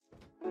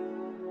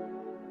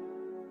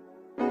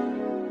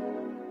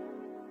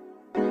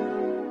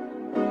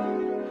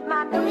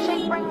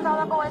brings all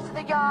the boys to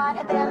the yard,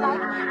 and they're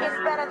like,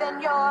 it's better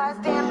than yours.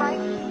 Damn right,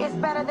 it's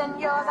better than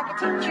yours. I can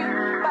teach you,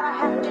 but I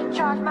have to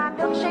charge. My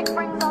milkshake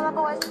brings all the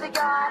boys to the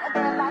yard, and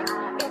they're like,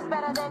 it's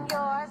better than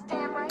yours.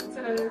 Damn right.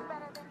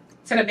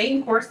 To the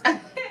main course.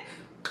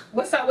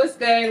 What's up? What's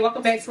good?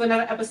 Welcome back to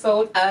another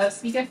episode of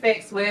Speaking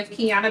Facts with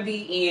Kiana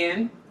B.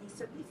 and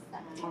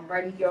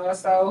Alrighty, y'all.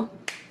 So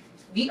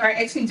we are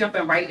actually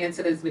jumping right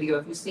into this video.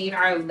 If you've seen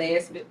our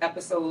last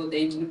episode,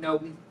 then you know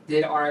we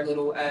did our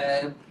little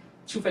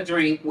truth or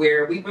drink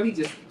where we really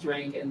just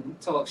drank and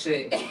talk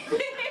shit.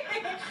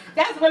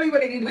 That's really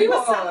what it is. We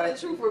was telling the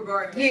truth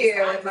regarding.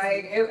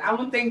 Yeah, I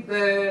don't think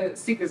the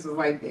secrets was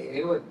like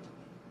that.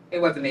 It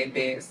wasn't that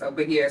bad. So,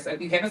 but yeah. So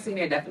if you haven't seen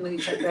it, definitely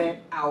check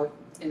that out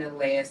in the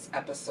last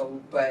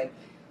episode. But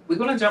we're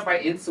gonna jump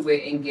right into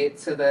it and get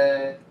to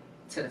the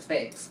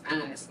facts.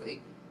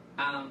 Honestly,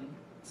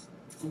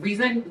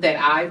 reason that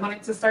I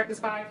wanted to start this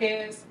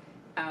podcast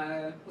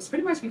was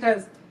pretty much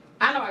because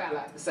I know I got a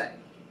lot to say,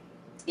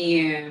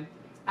 and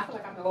I feel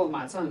like I've been holding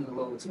my tongue a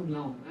little too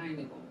long. I ain't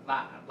even gonna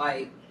lie.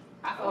 Like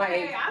I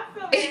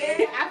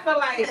feel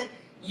like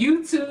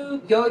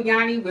YouTube Yo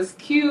Yanni was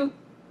cute.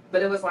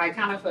 But it was like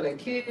kind of for the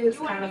kids,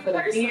 kind of for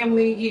the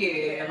family,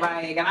 yeah.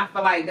 Like, and I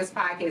feel like this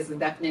podcast is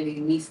definitely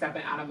me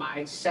stepping out of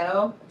my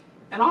shell,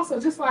 and also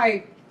just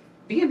like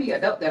being the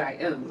adult that I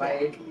am.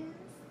 Like,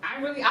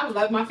 I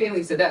love my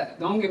family to death.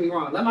 Don't get me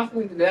wrong, I love my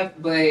family to death,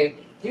 but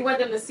you want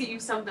them to see you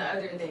something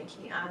other than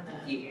Kiana.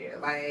 Yeah,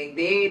 like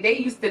they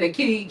used to the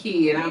kitty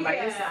kid, and I'm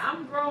like,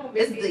 I'm grown.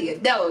 It's the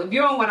adult. If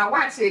you don't want to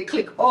watch it,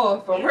 click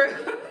off for real.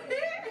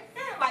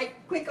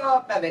 Like, click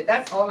off of it.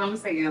 That's all I'm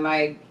saying.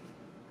 Like.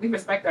 We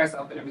respect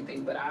ourselves and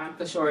everything, but I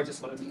for sure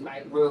just want to be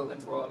like real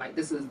and raw. Like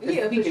this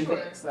speaking sure.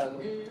 facts,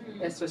 so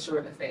that's for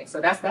sure the fact.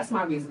 So that's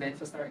my reasoning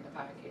for starting the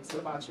podcast.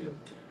 What about you?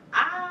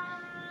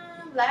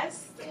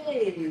 Let's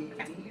see.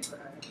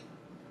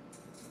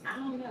 I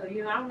don't know.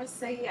 You know, I'm gonna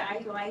say I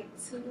like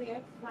to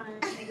have fun.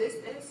 This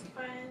is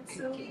fun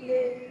to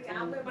me.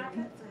 I'm with my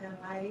cousin,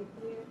 like,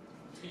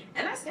 yeah.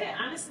 And I said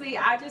honestly,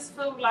 I just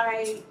feel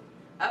like.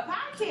 A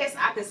podcast,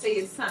 I could say,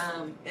 is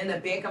in the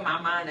back of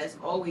my mind that's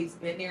always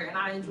been there, and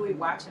I enjoy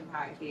watching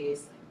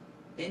podcasts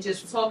and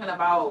just talking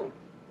about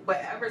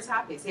whatever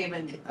topics,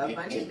 having a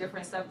bunch of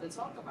different stuff to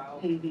talk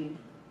about. Mm-hmm.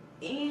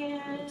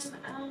 And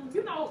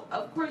you know,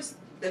 of course,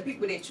 the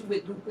people that you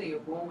would do play a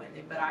role in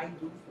it, but I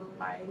do feel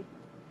like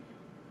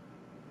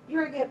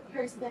you're a good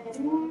person.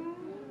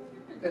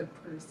 You're a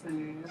good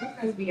person.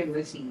 That's being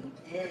wishy.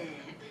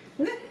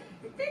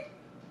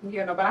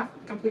 Yeah, no, but I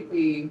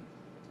completely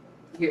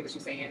get what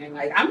you're saying, and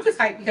like I'm just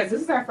hyped because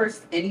this is our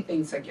first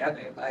anything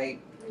together.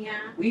 Like,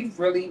 yeah, we've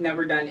really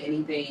never done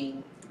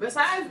anything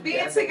besides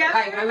being together.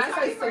 Like when I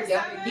say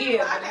together,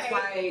 yeah, but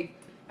it's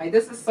like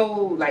this is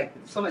so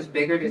much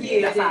bigger than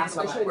yeah. That's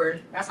how for sure.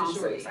 That's how I'm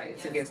so excited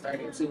to get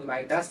started too.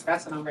 Like that's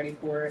what I'm ready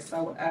for.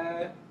 So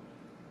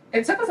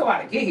it took us a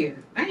while to get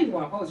here. I ain't even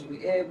gonna hold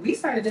you. We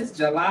started this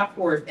July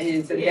 4th,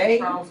 and today.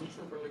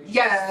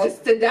 Yes,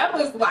 that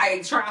was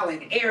like trial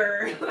and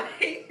error.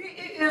 Like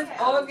it is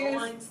August.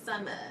 One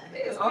summer.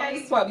 It's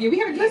August 12th. Yeah, we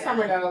had a good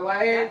summer though.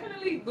 Like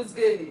definitely was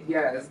good.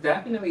 Yes,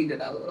 definitely did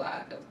a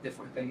lot of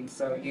different things.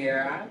 So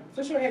yeah, I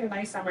for sure had a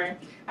nice summer.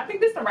 I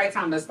think this is the right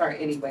time to start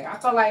anyway. I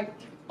felt like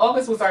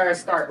August was our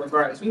start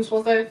regardless. We were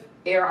supposed to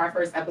air our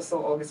first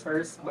episode August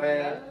 1st,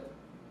 but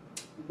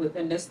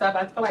within this stuff,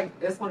 I feel like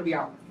it's going to be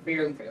out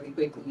fairly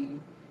quickly.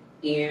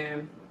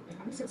 And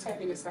I'm just excited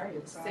to get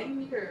started. So.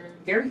 Same here.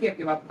 Very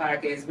happy about the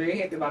podcast. Very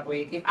happy about the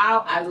way it came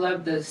out. I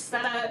love the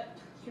setup,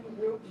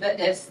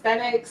 the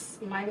aesthetics.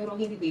 My little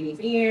heeny beanie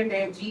fan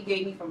that G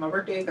gave me for my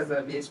birthday because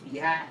of bitch be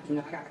hot. You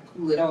know, I gotta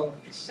cool it off.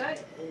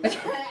 Shut I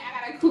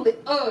gotta cool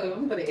it off.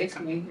 I'm gonna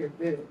actually in here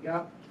good,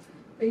 y'all.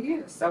 But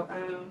yeah, so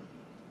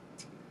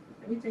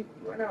let me think.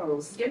 What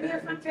else? Give me a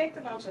fun fact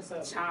about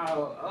yourself.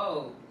 Child.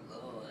 Oh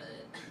Lord.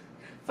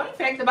 Fun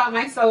fact about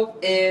myself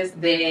is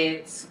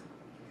that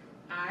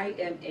I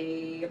am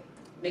a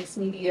mixed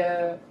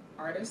media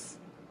artist.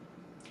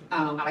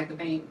 I like to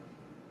paint.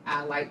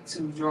 I like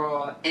to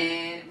draw.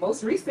 And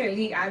most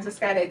recently, I just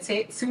got a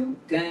tattoo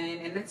gun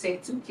and a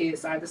tattoo kit,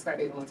 so I just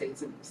started doing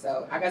tattoos.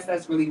 So I guess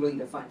that's really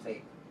the fun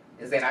fact,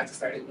 is that I just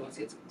started doing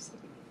tattoos.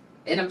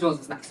 And them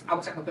drawings is nice. I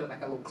wish I could put like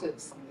a little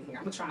clips on here.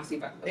 I'm going to try and see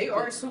if I can. They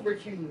are super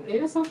cute.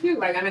 They're so cute.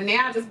 Like, I mean,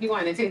 now I just be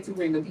wanting to tattoo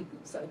random people,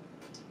 so.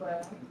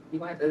 Well, you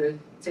might have to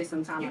take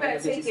some time. You gotta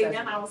take it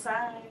down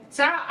outside.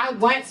 So I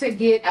want to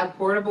get a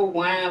portable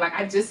one. Like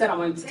I just said, I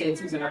want to do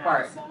tattoos in the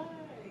park.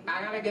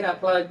 I gotta get a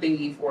plug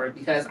thingy for it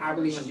because I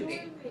really want to do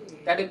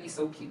that. That'd be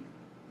so cute.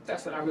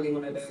 That's what I really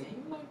want to do.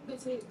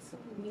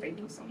 Thank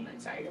you so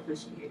much. I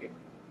appreciate it.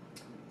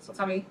 So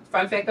tell me,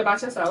 fun fact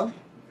about yourself.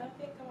 Fun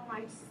fact about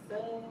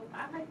myself.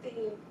 I like to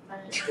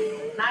have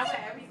fun. Not with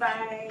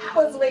everybody. I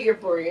was waiting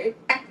for it.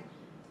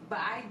 But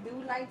I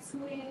do like to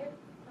have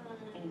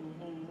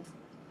fun.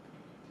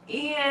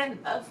 And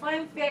a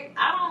fun fact,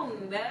 I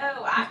don't know.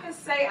 I can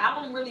say I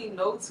don't really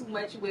know too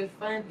much what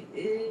fun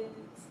is.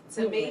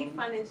 To me,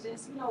 fun is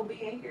just, you know,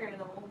 being here in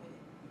the moment,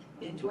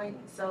 enjoying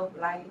yourself,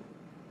 life,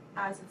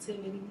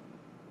 positivity.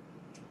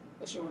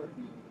 For sure.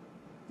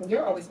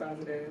 You're always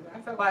positive. I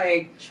feel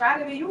like Try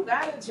to be. You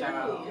gotta do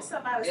Child, it. It's a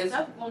lot of it's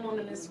stuff going on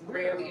in this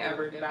rarely world.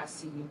 ever did I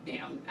see you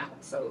down and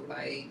out. So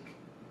like,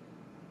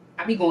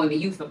 I be going to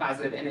you for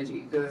positive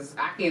energy because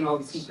I can't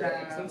always keep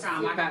that.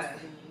 Sometimes I gotta.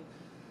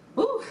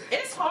 Whew.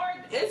 It's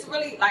hard. It's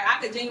really like I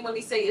could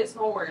genuinely say it's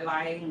hard.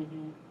 Like,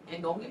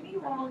 and don't get me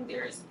wrong,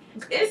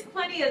 it's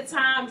plenty of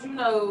times, you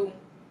know,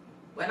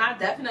 when I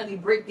definitely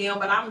break down,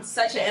 but I'm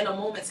such an in the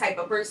moment type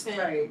of person.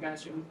 Right,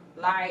 got you.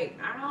 Like,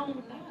 I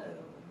don't know.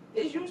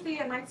 It's usually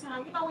at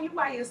nighttime, you know, when you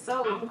by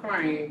yourself. I'm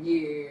crying,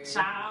 yeah.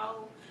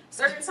 Child.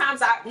 Certain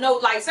times I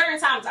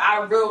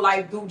real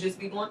life do just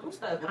be going through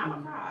stuff and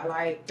I'm cry.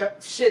 Like,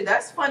 shit,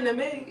 that's fun to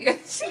me.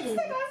 That's fine.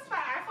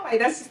 I feel like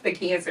that's just the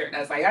cancer.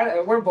 That's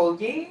like we're both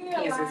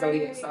cancer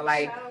zodiac. So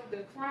like, child, the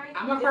crying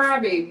I'm a is-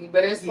 crybaby,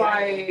 but it's Yeah.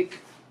 like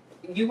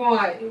you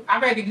want.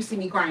 I'd rather you see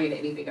me crying than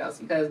anything else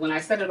because when I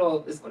set it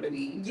off, it's gonna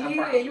be a Yeah,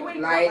 problem. you ain't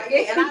like, like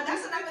it. And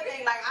that's another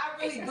thing. Like, I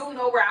really do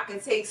know where I can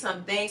take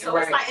some things. So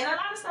it's Right. like, and a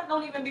lot of stuff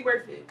don't even be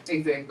worth it.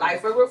 exactly.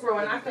 Like, for real,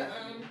 and I can,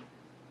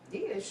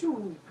 yeah,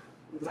 shoot.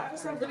 A lot of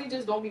stuff really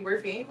just don't be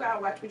worth it. And you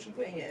gotta watch what you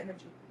put in your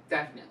energy.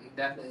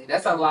 Definitely.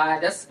 That's a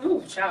lot. That's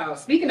ooh, child.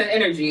 Speaking of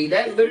energy,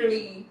 that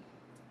literally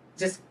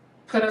just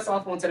put us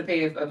off onto the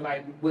path of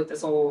like what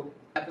this whole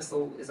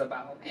episode is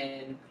about,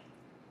 and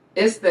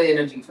it's the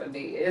energy for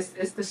me. It's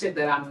the shit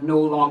that I'm no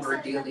longer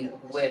dealing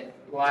with.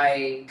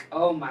 Like,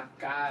 oh my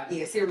god.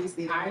 Yeah,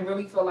 seriously. I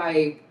really feel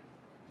like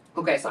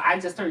okay, so I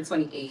just turned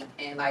 28,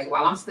 and like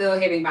while I'm still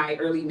hitting my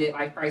early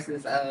midlife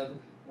crisis of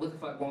what the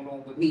fuck going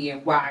on with me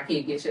and why I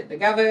can't get shit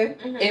together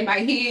in my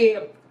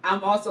head,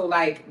 I'm also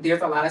like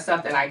there's a lot of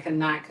stuff that I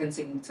cannot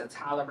continue to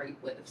tolerate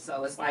with.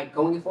 So it's like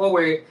going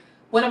forward,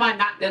 what am I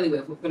not dealing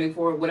with? Going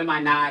forward, what am I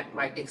not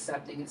like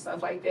accepting and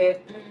stuff like that?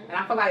 And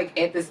I feel like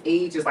at this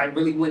age is like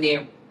really when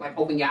they like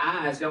open your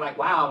eyes, you're like,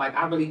 wow, like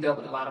I really dealt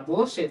with a lot of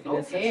bullshit in Oh,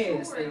 this for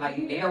past, sure, and like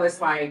yeah. now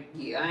it's like,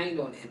 yeah, I ain't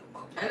doing that no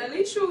more. And at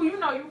least you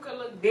know, you could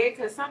look big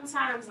because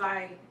sometimes,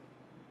 like,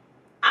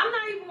 I'm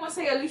not even gonna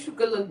say at least you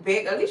could look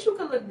big. At least you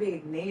could look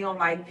big now.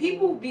 Like,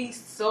 people be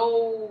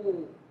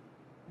so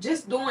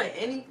just doing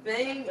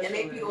anything and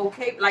they be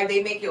okay. Like,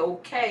 they make it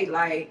okay.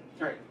 Like,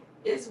 Right.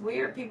 it's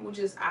weird. People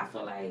just, I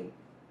feel like,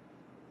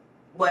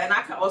 well, and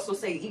I can also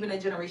say even the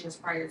generations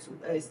prior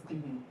to us,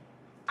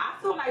 I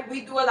feel like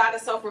we do a lot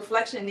of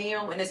self-reflection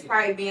now, and it's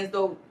probably being as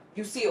though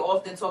you see it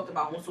often talked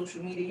about on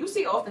social media. You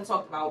see it often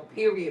talked about,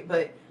 period.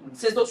 But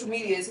since social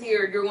media is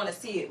here, you're going to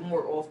see it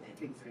more often.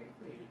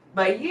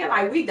 But yeah,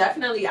 like we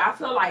definitely, I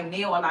feel like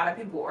now a lot of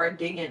people are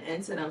digging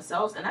into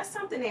themselves, and that's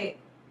something that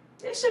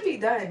it should be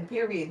done,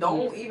 period.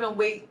 Don't even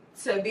wait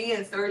to be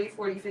in 30,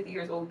 40, 50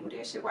 years old. Do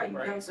that shit while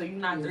you're young, so you're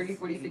not 30,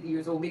 40, 50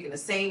 years old making the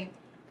same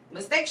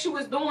mistakes you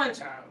was doing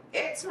Child.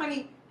 at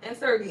 20 and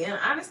 30. And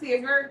honestly,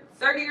 if you're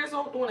 30 years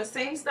old doing the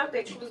same stuff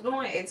that you was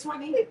doing at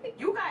 20,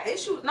 you got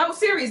issues. No,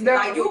 seriously, No.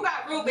 like you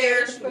got real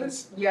bad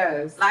issues.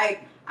 Yes.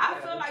 Like, I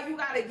feel like you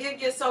gotta give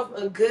yourself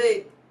a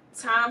good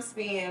time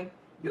span,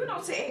 you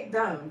know, to act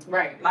dumb.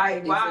 Right.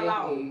 Like, wild Exactly.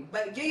 out.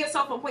 But give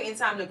yourself a point in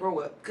time to grow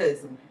up. Because,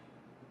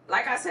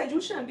 like I said, you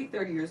shouldn't be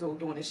 30 years old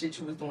doing the shit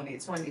you was doing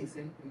at 20.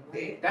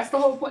 Yeah. That's the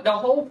whole point. The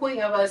whole point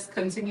of us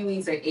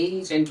continuing to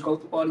age and go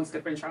through all these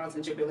different trials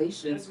and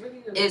tribulations It's really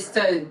is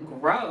to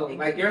grow. It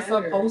Like get you're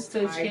better. supposed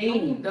to Like,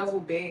 change. don't double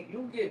back.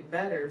 You get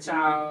better.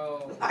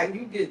 Child. Like,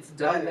 you get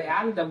Double better.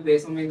 back. I've double back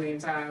so many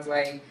times.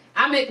 Like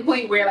I'm at the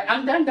point where like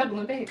I'm done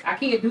doubling back. I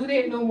can't do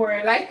that no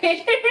more. Like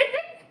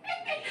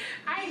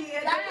I ain't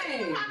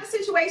Depending done. on the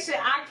situation,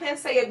 I can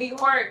say it be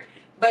hard,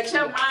 but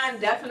your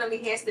mind definitely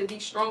has to be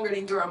stronger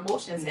than your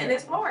emotions, and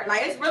it's hard.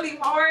 Like, it's really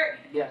hard,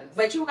 Yes.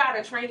 but you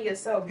gotta train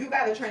yourself. You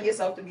gotta train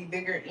yourself to be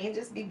bigger and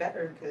just be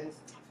better, because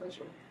For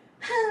sure.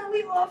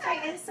 we all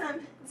fighting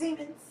some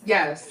demons.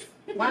 Yes,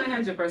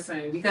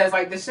 100%. Because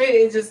like the shit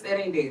is just it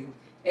ain't there.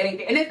 It ain't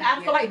there. And it,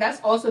 I feel like that's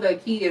also the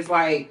key is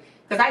like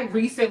because I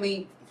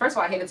recently, first of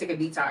all, I had to take a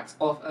detox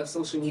off of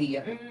social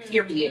media.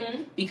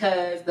 Period.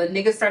 Because the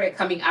niggas started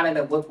coming out of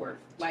the woodwork.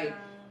 Like,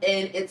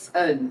 and it's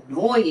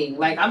annoying.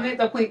 Like I'm at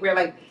the point where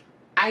like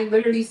I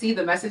literally see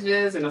the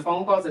messages and the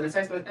phone calls and the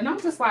text messages, and I'm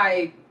just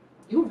like,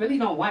 you really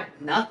don't want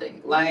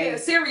nothing. Like Yeah,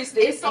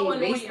 seriously, it's so a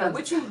waste annoying. of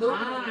What you doing?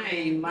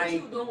 time. What Like,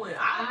 you doing?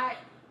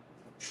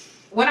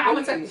 I'm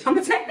gonna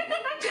tell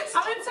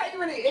you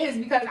what it is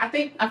because I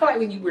feel like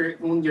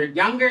when you're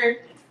younger,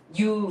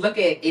 you look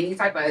at any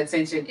type of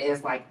attention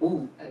as like,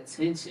 ooh,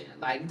 attention.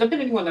 Like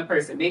depending on the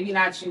person, maybe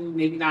not you,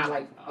 maybe not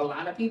like a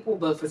lot of people,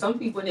 but for some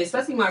people, and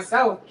especially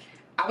myself,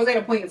 I was at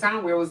a point in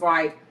time where it was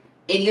like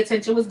any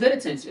attention was good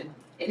attention.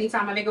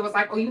 Anytime a nigga was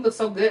like, oh, you look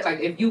so good, like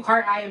if you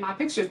heart eye in my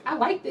pictures, I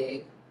liked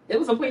it. There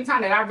was a point in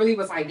time that I really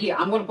was like, yeah,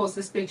 I'm gonna post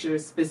this picture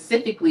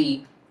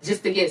specifically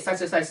just to get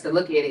such and such to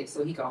look at it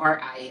so he could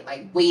heart eye it,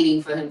 like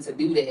waiting for him to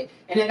do that.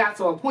 And it got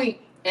to a point,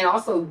 and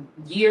also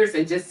years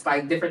and just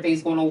like different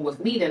things going on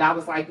with me that I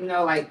was like, you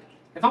know, like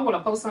if I'm gonna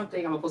post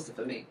something, I'm gonna post it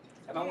for me.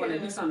 If I want to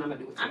do something, I'm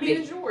gonna do it for I me.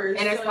 mean, it's yours.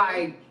 And it's so-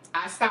 like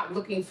I stopped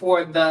looking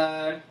for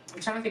I'm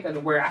trying to think of the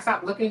word. I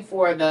stopped looking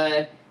for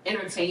the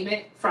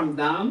entertainment from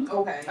them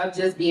Okay. of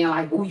just being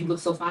like, oh, you look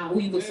so fine. Oh,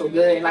 you look so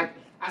good. Like,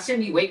 I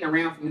shouldn't be waiting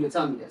around for you to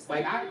tell me this.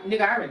 Like, I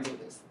already knew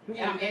this. And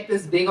I'm at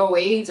this big old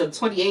age of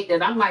 28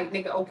 that I'm like,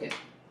 nigga, okay.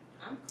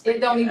 It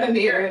don't even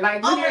matter.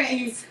 Like,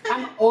 literally,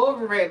 I'm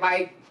over it.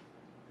 Like,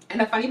 and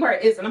the funny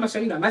part is, and I'm going to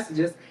show you the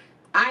messages,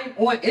 I'm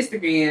on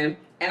Instagram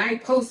and I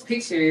post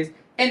pictures,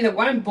 and the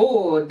one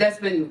bull that's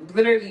been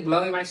literally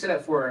blowing my shit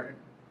up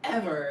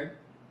forever.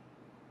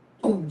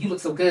 Oh, you look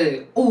so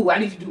good. Oh, I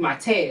need you to do my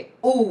tag.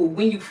 Oh,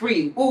 when you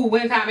free. Oh,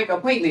 when can I make an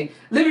appointment?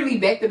 Literally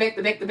back to back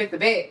to back to back to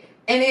back.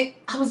 And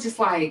I was just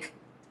like,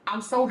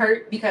 I'm so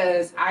hurt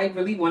because I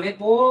really wanted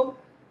bull,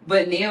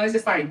 but now it's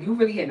just like, you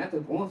really had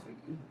nothing going for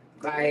you.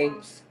 Like,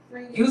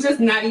 you just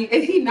not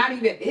even, he not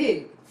even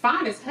it.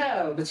 Fine as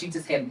hell, but you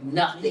just have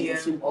nothing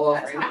to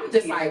offer. And I'm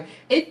just like,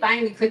 it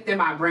finally clicked in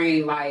my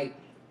brain, like,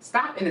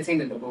 stop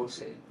entertaining the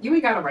bullshit. You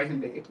ain't gotta write him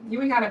back.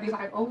 You ain't gotta be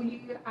like, oh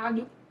yeah, I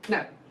do.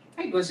 No,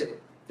 I ain't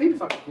bullshit. Leave the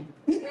fuck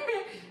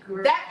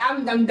alone.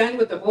 I'm done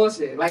with the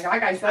bullshit. Like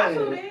I said,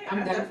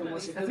 I'm done with the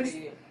bullshit. Because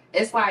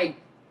it's like,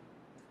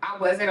 I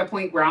was at a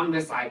point where I'm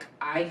just like,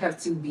 I have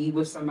to be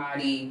with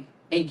somebody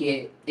and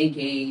get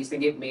engaged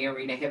and get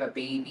married and have a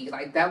baby.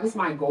 Like, that was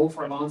my goal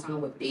for a long time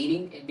with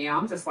dating. And now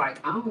I'm just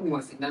like, I don't even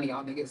want to see none of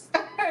y'all niggas.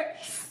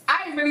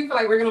 I really feel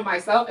like working on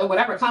myself, and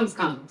whatever comes,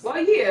 comes.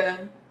 Well, yeah.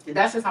 And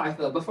that's just how I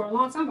feel. But for a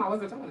long time, I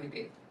wasn't feeling like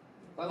that.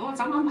 For a long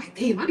time, I'm like,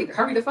 damn, I need to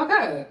hurry the fuck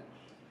up.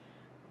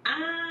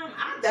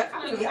 I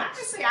definitely, I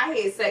just say I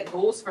had set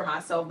goals for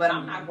myself, but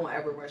I'm not going to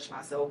ever rush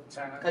myself.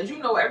 Because you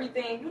know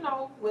everything, you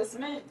know, what's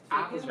meant for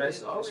I was you rushed.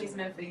 is always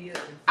meant for you.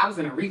 I was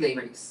in a relay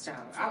race,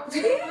 child. I was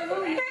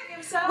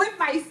with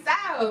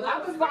myself.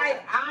 I was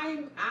like,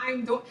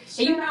 I'm doing.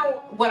 And you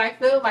know what? I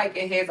feel like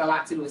it has a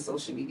lot to do with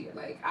social media.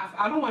 Like,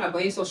 I don't want to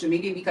blame social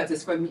media because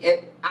it's for me.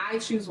 I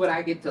choose what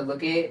I get to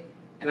look at,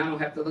 and I don't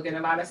have to look at a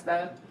lot of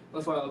stuff.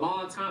 But for a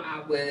long time,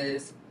 I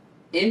was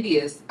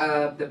envious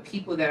of the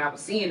people that I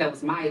was seeing that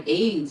was my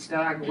age that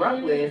I grew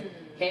up with,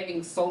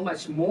 having so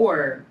much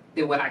more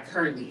than what I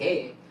currently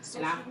had.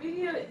 Social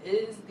media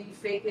is the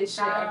fakest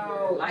shit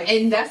ever. Like,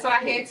 and that's what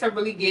I had to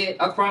really get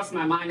across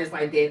my mind is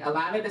like that. A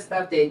lot of the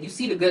stuff that you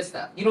see the good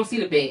stuff, you don't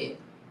see the bad.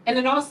 And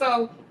then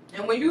also,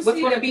 and when you what's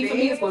see going to the be for bad,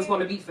 me is what's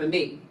going to be for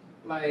me.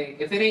 Like,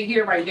 if it ain't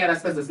here right now,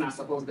 that's because it's not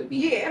supposed to be.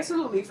 Yeah,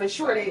 absolutely, for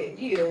sure.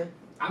 Yeah.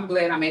 I'm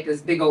glad I'm at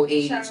this big old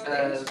age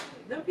of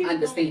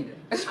understanding.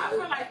 I feel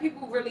like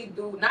people really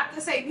do. Not to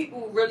say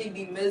people really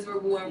be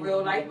miserable in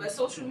real life, but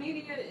social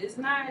media is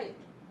not.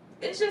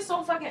 It's just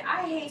so fucking.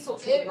 I hate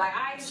social media. Like,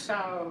 I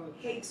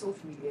hate social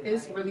media.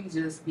 It's really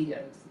just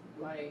BS.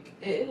 Like,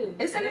 it is.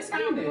 It's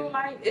entertainment.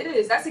 Like, it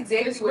is. That's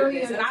exactly what really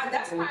it is. And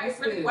that's why it's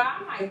really. Well,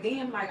 I'm like,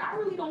 damn. Like, I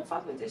really don't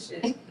fuck with this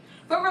shit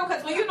for real.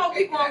 Because when you know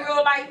people in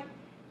real life,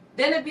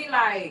 then it be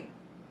like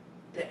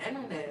the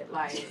internet.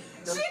 Like, she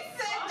said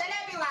that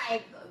it be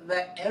like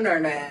the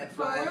internet.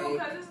 For real,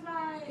 because it's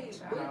like,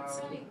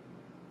 what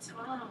take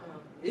time?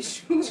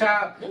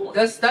 Child,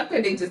 the stuff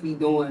that they just be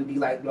doing be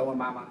like blowing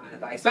my mind.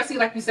 Like, especially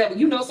like you said, when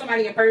you know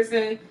somebody in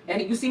person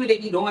and you see what they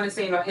be doing and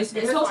saying on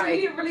Instagram, social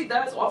media really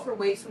does offer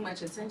way too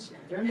much attention.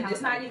 And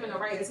it's not even the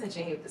right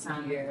attention half the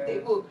time. Yeah.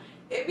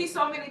 It be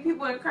so many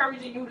people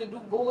encouraging you to do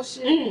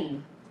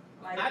bullshit.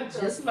 Like, I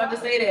just about to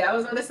say that. I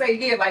was going to say,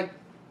 yeah, like,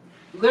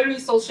 literally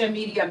social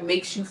media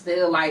makes you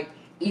feel like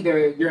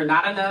either you're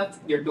not enough,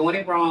 you're doing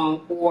it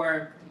wrong,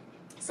 or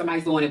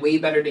somebody's doing it way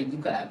better than you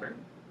could ever.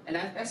 And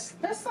that's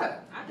sucks.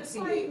 I just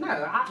like, see it. No,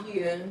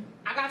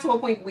 I got to a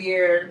point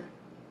where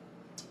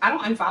I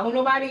don't unfollow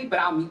nobody, but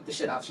I'll mute the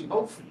shit off you.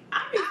 Oh,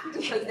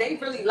 because they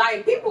really,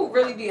 like, people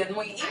really be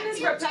annoying. And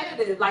it's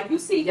repetitive. Like, you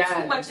see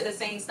too much of the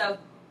same stuff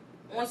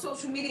on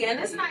social media. And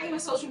it's not even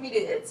social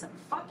media. It's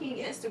fucking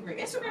Instagram.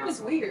 Instagram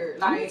is weird.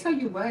 Like, let me tell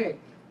you what.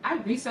 I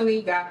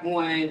recently got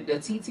on the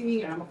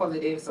TT, and I'm going to call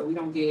it this so we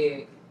don't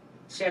get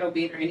shadow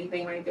bit or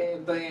anything like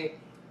that. But,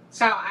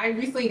 so I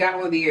recently got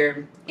on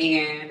there,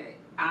 and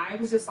I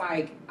was just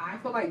like, I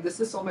feel like this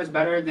is so much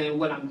better than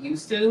what I'm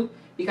used to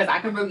because I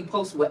can really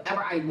post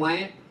whatever I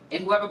want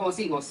and whoever gonna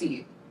see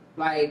it.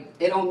 Like,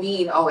 it don't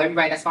mean, oh,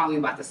 everybody that's following me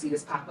about to see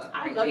this pop up.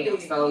 I love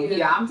it. So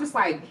yeah, I'm just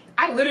like,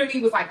 I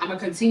literally was like, I'm gonna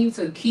continue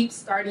to keep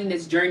starting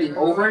this journey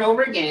over and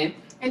over again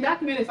and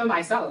document it for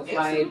myself.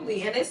 Absolutely.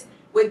 Like, and it's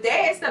with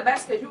that, it's the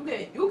best because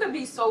you can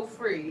be so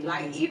free.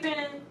 Like, even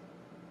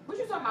what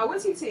you talking about?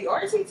 What TT?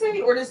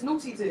 RTT or this new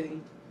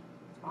TT?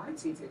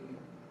 RTT.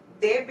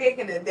 They're back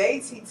in the day,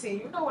 TT.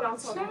 You know what I'm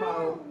talking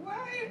about.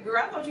 What?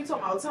 Girl, I thought you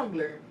talking about Tumblr.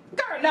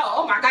 Girl, no.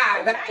 Oh, my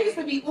God. But I used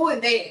to be on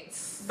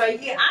that.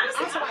 But, yeah,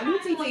 honestly, I'm talking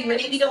about new TT when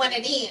they be doing the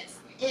dance.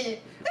 See,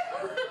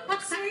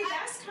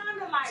 that's kind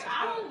of like,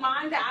 I don't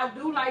mind that. I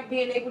do like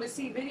being able to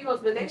see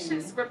videos, but that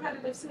shit's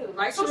repetitive, too.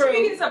 Like, social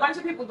media is a bunch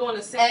of people doing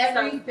the same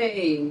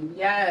everything, stuff.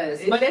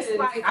 Yes. But it's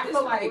like,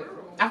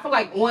 I feel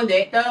like on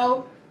that,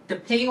 though,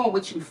 depending on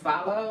what you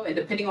follow and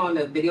depending on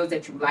the videos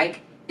that you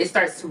like, it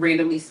starts to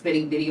randomly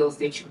spitting videos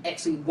that you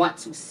actually want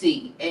to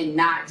see and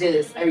not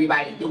just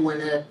everybody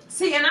doing a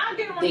See, and I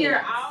get on thing.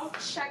 here, I'll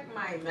check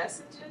my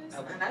messages,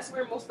 Okay. and that's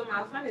where most of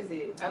my fun is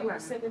at. People Okay.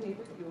 sending me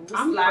videos.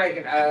 I'm like,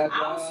 breaking up,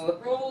 I'll bro.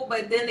 scroll,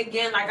 but then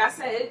again, like I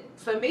said,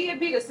 for me, it'd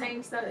be the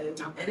same stuff.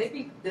 And it'd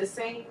be the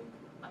same.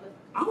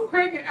 I'm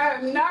cracking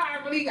up. No,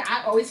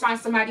 I always find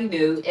somebody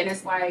new, and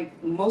it's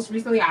like most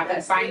recently I've been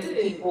That's finding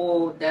good.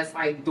 people that's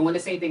like doing the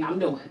same thing I'm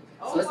doing.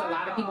 So Oh, it's a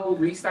lot of people wow.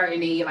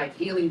 restarting their like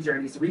healing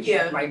journeys,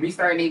 Yeah. like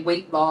restarting their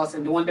weight loss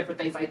and doing different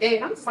things like that.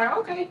 And I'm just like,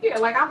 okay, yeah,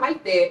 like I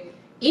like that,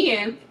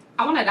 and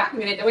I want to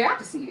document it the way I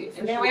can see it,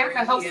 and that way I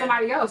can help Yeah.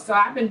 somebody else. So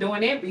I've been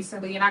doing that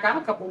recently, and I got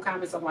a couple of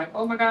comments of like,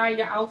 oh my god,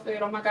 your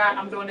outfit, oh my god,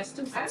 I'm doing this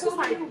too. So I it's told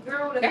just like, you,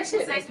 girl, that that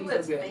shit shit makes say me you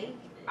look feel good. fake.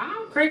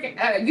 I'm cracking.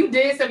 You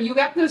did something. You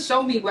got to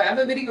show me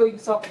whatever video you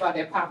talked about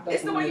that popped up.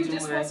 It's the when one you were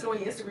just doing- posted on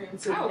your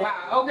Instagram too. Oh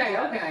wow. Okay.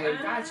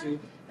 Got you.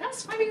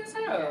 That's funny as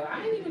hell.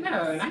 I didn't even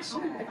know. And I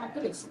don't think I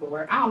could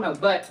explore. I don't know,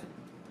 but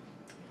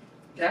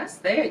that's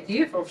that.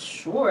 Yeah, for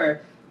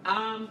sure.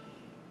 I'm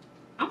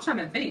trying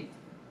to think.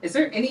 Is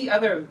there any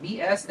other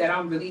BS that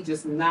I'm really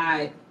just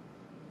not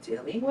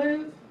dealing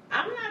with?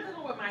 I'm not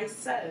dealing with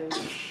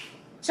myself.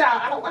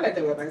 Child, I don't want to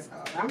deal with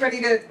myself. I'm ready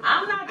to.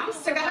 I'm not I'm dealing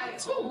sick with of my it,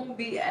 too. own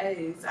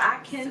BS. I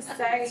can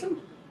say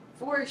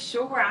for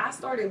sure I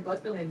started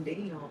buckling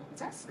down.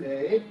 That's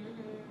good.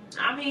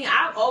 I mean,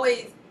 I've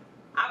always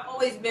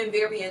been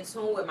very in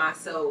tune with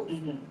myself.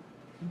 Mm-hmm.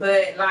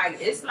 But like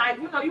it's like,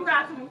 you know, you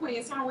gotta come to a point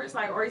in time where it's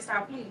like, already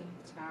stop playing.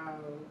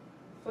 Child,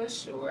 for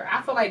sure.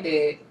 I feel like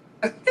that.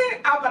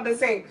 I'm about to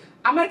say,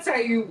 I'm gonna tell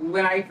you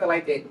when I feel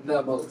like that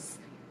the most.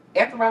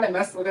 After I done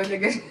messed with a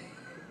nigga.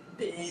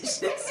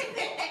 Bitch. Every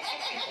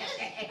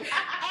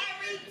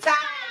time,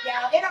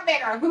 yo. It don't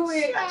matter who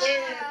it is.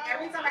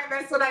 Every time I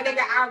mess with a nigga,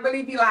 I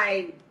really be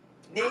like,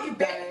 Then you I'm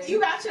bet done. you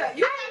got your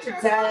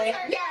Done. filter.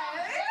 Yeah.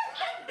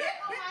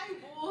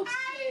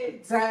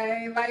 Bullshit.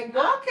 Dang, like,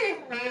 y'all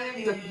can't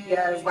handle the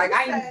BS. Like,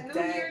 I ain't New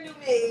done. year, new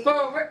me.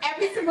 For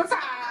every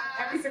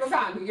single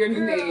time, you're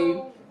new name.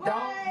 Girl,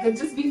 Don't what?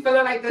 just be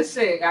feeling like this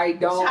shit. I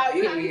don't Child,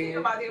 you gotta think care.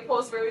 about their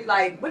post where it's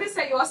like, what it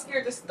say y'all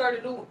scared to start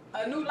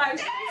a new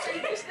life?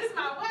 Bitch, this is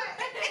my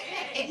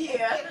what?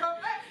 Yeah.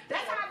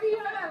 That's how I be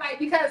feeling. Like,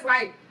 because,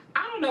 like,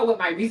 I don't know what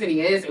my reasoning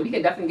is, and we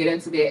can definitely get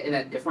into that in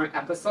a different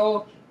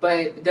episode.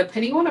 But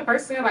depending on the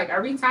person, like,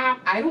 every time,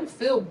 I don't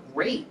feel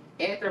great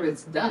after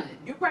it's done.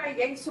 You probably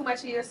gave too much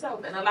of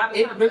yourself, and a lot of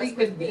It times really that's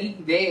what could it be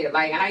is. there.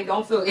 Like, and I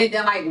don't feel it.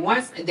 Then, like,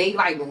 once they,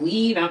 like,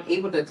 leave, I'm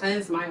able to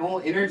cleanse my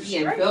own energy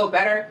and Straight. feel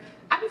better.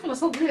 I be feeling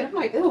so good. I'm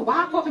like, ew,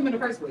 why I call him in the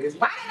first place?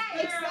 Why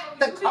did I accept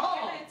the Girl, you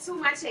call? be giving too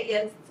much of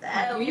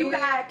yourself. You You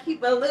gotta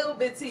keep a little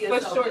bit to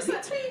yourself. sure. It's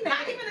between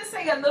not even to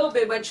say a little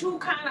bit, but you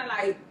kind of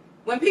like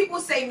when people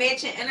say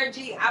matching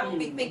energy. I don't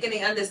be thinking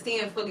they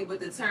understand fully what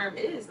the term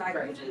is. Like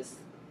Right.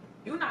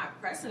 you're not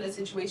pressing the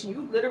situation.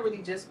 You literally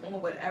just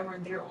on whatever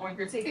they're on.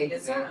 You're taking your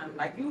Exactly. time.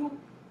 Like you,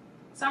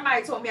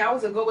 somebody told me I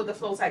was a go with the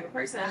flow type of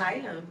person, and I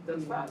am. The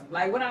fuck,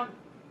 like what I'm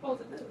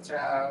supposed to do.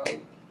 Child,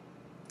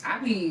 I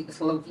be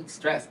low-key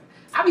stressed.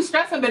 I be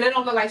stressing, but it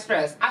don't look like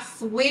stress. I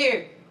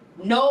swear,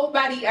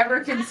 nobody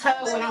ever can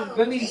tell when I'm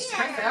really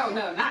stressed out.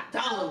 No, not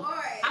dumb.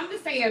 I'm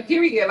just saying,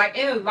 period. Like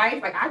in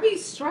life, like I be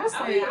stressing.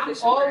 Oh, yeah, I'm for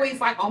sure. always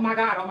like, oh my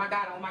god,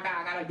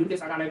 I gotta do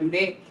this, I gotta do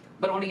that.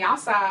 But on the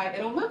outside, it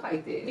don't look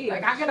like that. Yeah,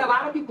 Like I get a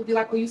lot of people be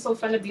like, "Oh, you so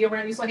fun to be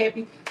around, you so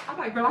happy." I'm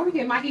like, girl, I be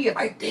in my head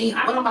like, damn,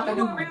 what I'm about to you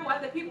do? around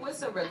other people,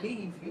 it's a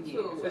relief. You Yeah,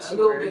 feel for a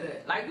sure. little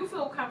bit, like you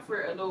feel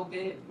comfort a little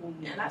bit,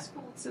 Mhm. and that's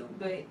cool too.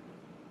 But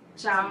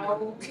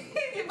child,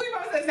 we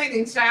both said the same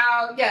thing,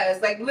 child. Yes,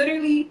 like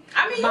literally.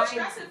 I mean, My- you're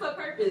stressing for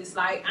purpose.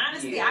 Like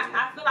honestly, Yeah.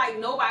 I feel like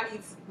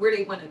nobody's where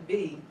they want to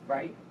be,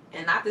 Right.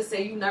 and not to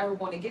say you never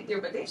want to get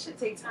there, but that should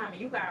take time.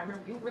 And you gotta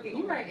remember, you really You're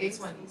only right. in your It's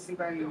 20s.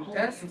 right. You're only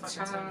That's in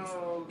fucking 20s.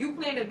 child. You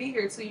plan to be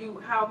here till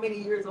you how many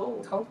years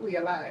old? Hopefully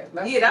alive.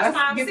 Let's, Yeah, that's let's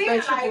what I'm get saying,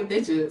 the triple like,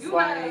 digits. You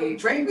Like know,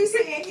 Drake be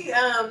saying he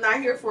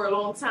not here for a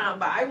long time,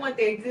 but I want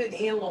that good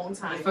and long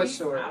time. For He's-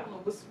 sure. I don't know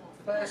what's wrong.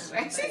 For with sure.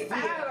 him. She's But,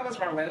 yeah. I don't know what's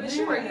wrong with For it.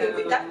 sure, yeah,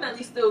 we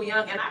definitely still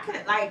young, and I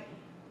couldn't like.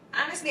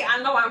 Honestly, I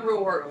know I'm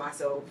real hard on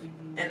myself,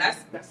 and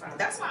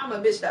that's why I'm a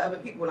bitch to other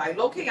people. Like,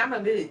 low key, I'm a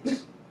bitch.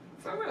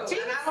 For real. She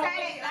And said I don't it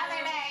really- the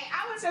other day.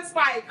 I was just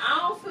like, I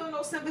don't feel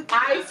no sympathy.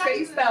 I I'm not say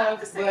even- stuff, I'm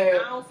just but saying,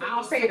 I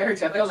don't say it to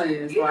hurt your but you-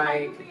 feelings, You know,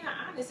 like- you being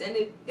honest, and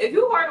if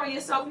you hard on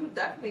yourself, you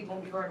definitely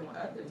gonna be hard on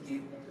others.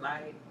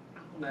 Like, I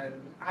don't know.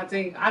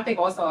 I think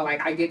also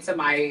like I get to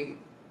my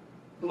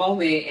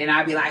moment and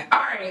I be like, all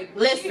right,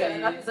 listen, yeah,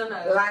 enough is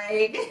enough.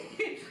 like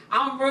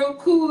I'm real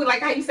cool. Like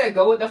how you said,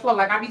 go with the flow.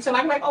 Like I be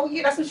chilling. I'm like, oh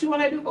yeah, that's what you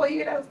want to do. Oh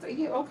yeah,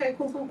 okay,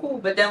 cool.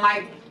 But then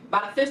like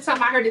by the fifth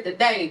time I heard it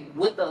today,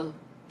 what the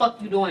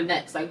fuck you doing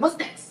next? Like what's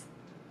next?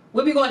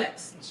 Where we going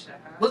next?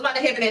 What's about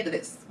to happen after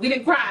this? We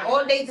didn't cry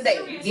all day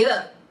today. Get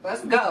up,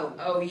 let's go.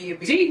 Oh yeah,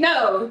 G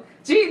no.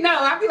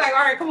 I be like,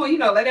 all right, come on,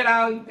 let it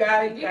out. You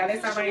got it. Yeah,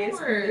 It's all right.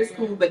 sure. It's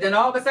cool. But then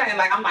all of a sudden,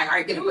 like I'm like, all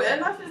right, get You up.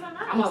 enough is enough.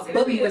 I'm a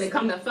bully when it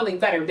comes to feeling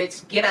better,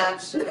 bitch. Get up.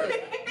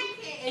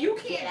 and you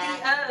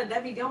can't be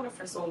Debbie Downer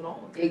for so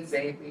long.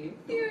 Exactly.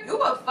 You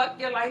will fuck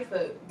your life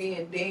up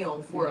being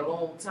down for a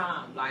long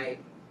time. Like,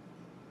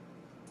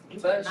 you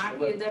For cannot sure.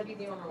 be a Debbie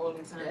Downer all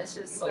the time. That's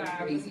just you so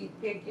gotta crazy.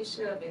 really pick your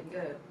shit up and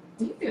go.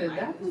 Yeah, Like,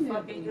 definitely. just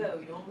fucking go.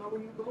 You don't know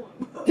where you're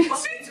going.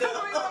 She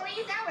told me where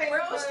you going.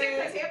 Real shit,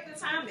 because half the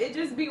time it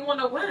just be on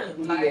a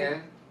whim. Like, Yeah,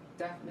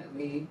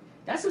 definitely.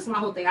 That's just my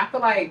whole thing. I feel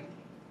like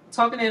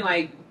talking in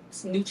like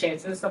new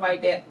chats and stuff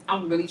like that,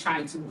 I'm really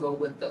trying to go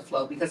with the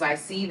flow because I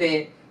see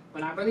that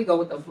when I really go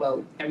with the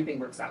flow, everything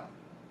works out.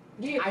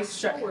 yeah, I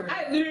sure.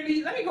 I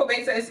literally, let me go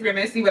back to Instagram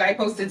and see what I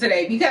posted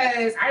today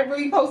because I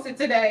really posted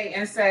today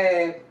and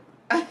said,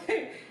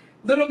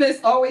 Little Miss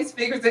always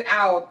figures it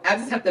out. I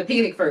just have to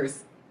panic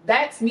first.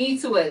 That's me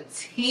to a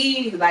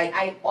T. Like,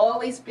 I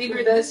always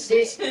figure the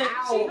shit She out.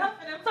 huffing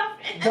and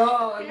puffing.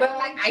 Dog, but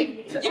like,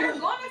 You're going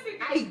to figure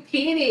I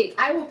panic.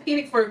 I will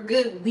panic for a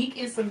good week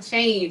and some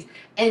change.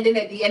 And then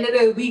at the end of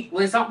the week,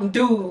 when something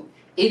due,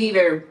 it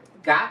either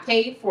got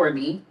paid for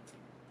me,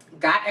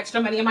 got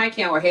extra money in my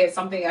account, or had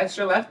something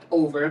extra left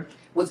over,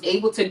 was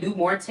able to do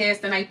more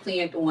tests than I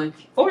planned on,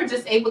 or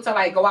just able to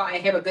like go out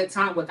and have a good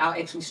time without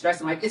actually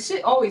stressing. Like, it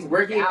should always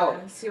work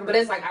out. But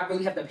it's like, I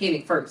really have to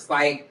panic first.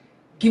 Like,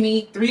 give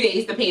me 3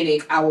 days to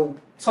panic. I will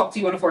talk to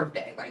you on the 4th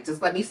day. Like,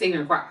 just let me sit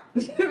here and cry.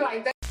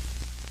 Like that.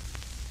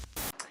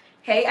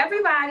 Hey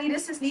everybody,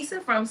 this is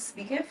Nisa from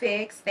Speaking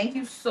Facts. Thank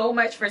you so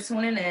much for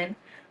tuning in.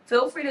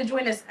 Feel free to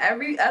join us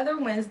every other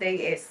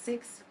Wednesday at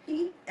 6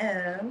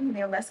 p.m.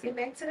 Now let's get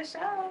back to the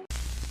show.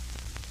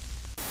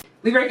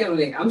 We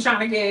regularly. I'm trying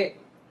to get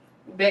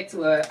back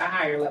to a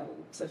higher level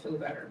to feel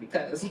better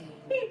because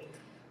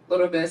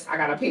Little Miss, I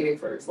gotta panic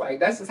first. Like,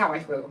 that's just how I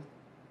feel.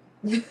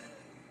 it'd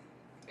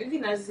be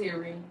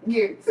necessary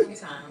Yeah.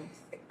 sometimes.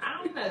 I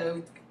don't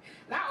know.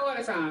 Not all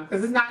the time,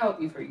 because it's not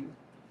healthy for you.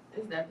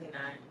 It's definitely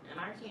not. And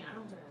I can't, I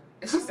don't know.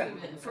 It's I just don't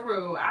even, for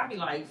real, I be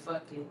like,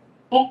 fuck it.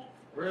 Oh.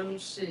 Real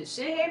shit.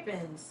 Shit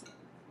happens.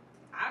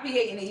 I be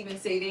hating to even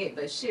say that,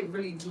 but shit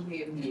really do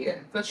happen. Yeah,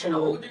 for And the sure.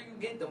 older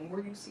you get, the more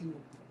you see.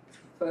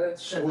 For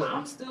Cause sure.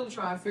 I'm still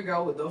trying to figure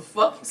out what the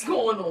fuck is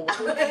going on.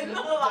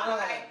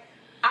 Like,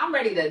 I'm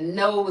ready to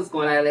know what's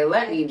going on. Like,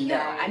 let me know.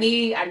 I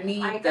need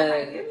Like,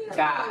 the give me a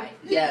guide.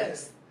 little-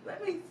 Yes.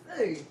 Let me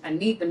see. I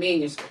need the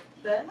manuscript.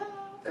 The hell?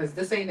 Because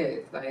this ain't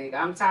it. Like,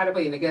 I'm tired of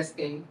playing the guest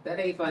game. That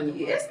ain't fun.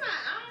 Yeah, it's not.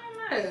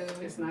 I don't know.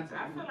 It's not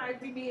I feel like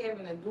we be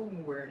having to do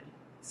more.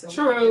 So we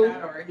True. get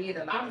out our head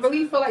a lot I of really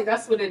times. feel like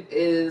that's what it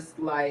is.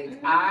 Like,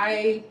 Mhm.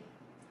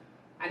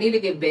 I need to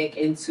get back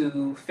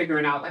into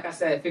figuring out, like I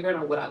said, figuring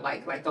out what I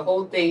like. Like, the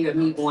whole thing of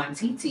me on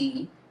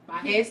TT, my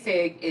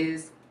hashtag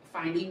is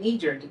finding me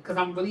journey because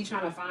I'm really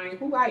trying to find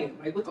who I am.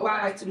 Like, what do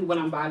I like to do when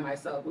I'm by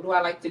myself? What do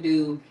I like to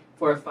do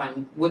for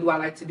fun? What do I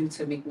like to do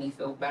to make me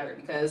feel better?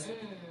 Because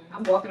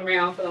I'm walking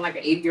around feeling like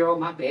an 80-year-old.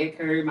 My back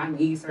hurt, my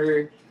knees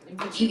hurt.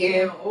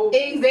 Yeah, exactly.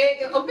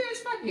 Oh, bitch,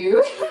 fuck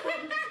you.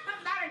 I'm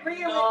not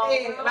agreeing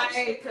with it.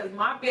 Like, because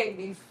my back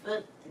be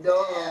fucked.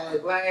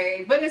 dog,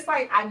 like, but it's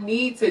like I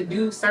need to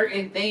do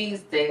certain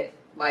things that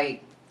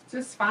like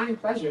just find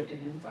pleasure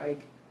in,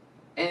 like,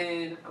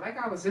 and like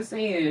I was just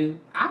saying,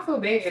 I feel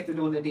bad after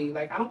doing the deed.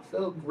 Like, I don't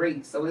feel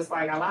great, so it's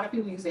like a lot of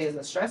people use it as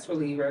a stress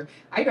reliever.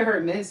 I even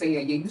heard men saying,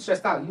 "Yeah, you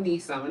stressed out, you need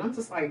some," and I'm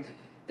just like,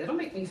 that don't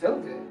make me feel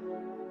good.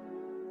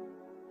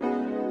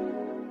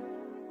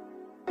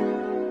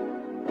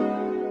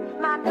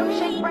 My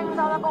milkshake brings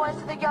all the boys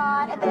to the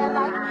yard, and they're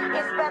like,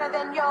 it's better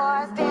than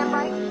yours. Damn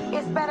right,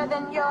 it's better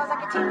than yours. I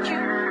can teach you,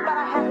 but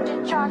I have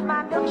to charge.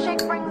 My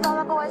milkshake brings all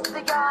the boys to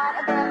the yard,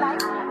 and they're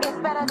like, it's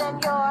better than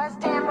yours.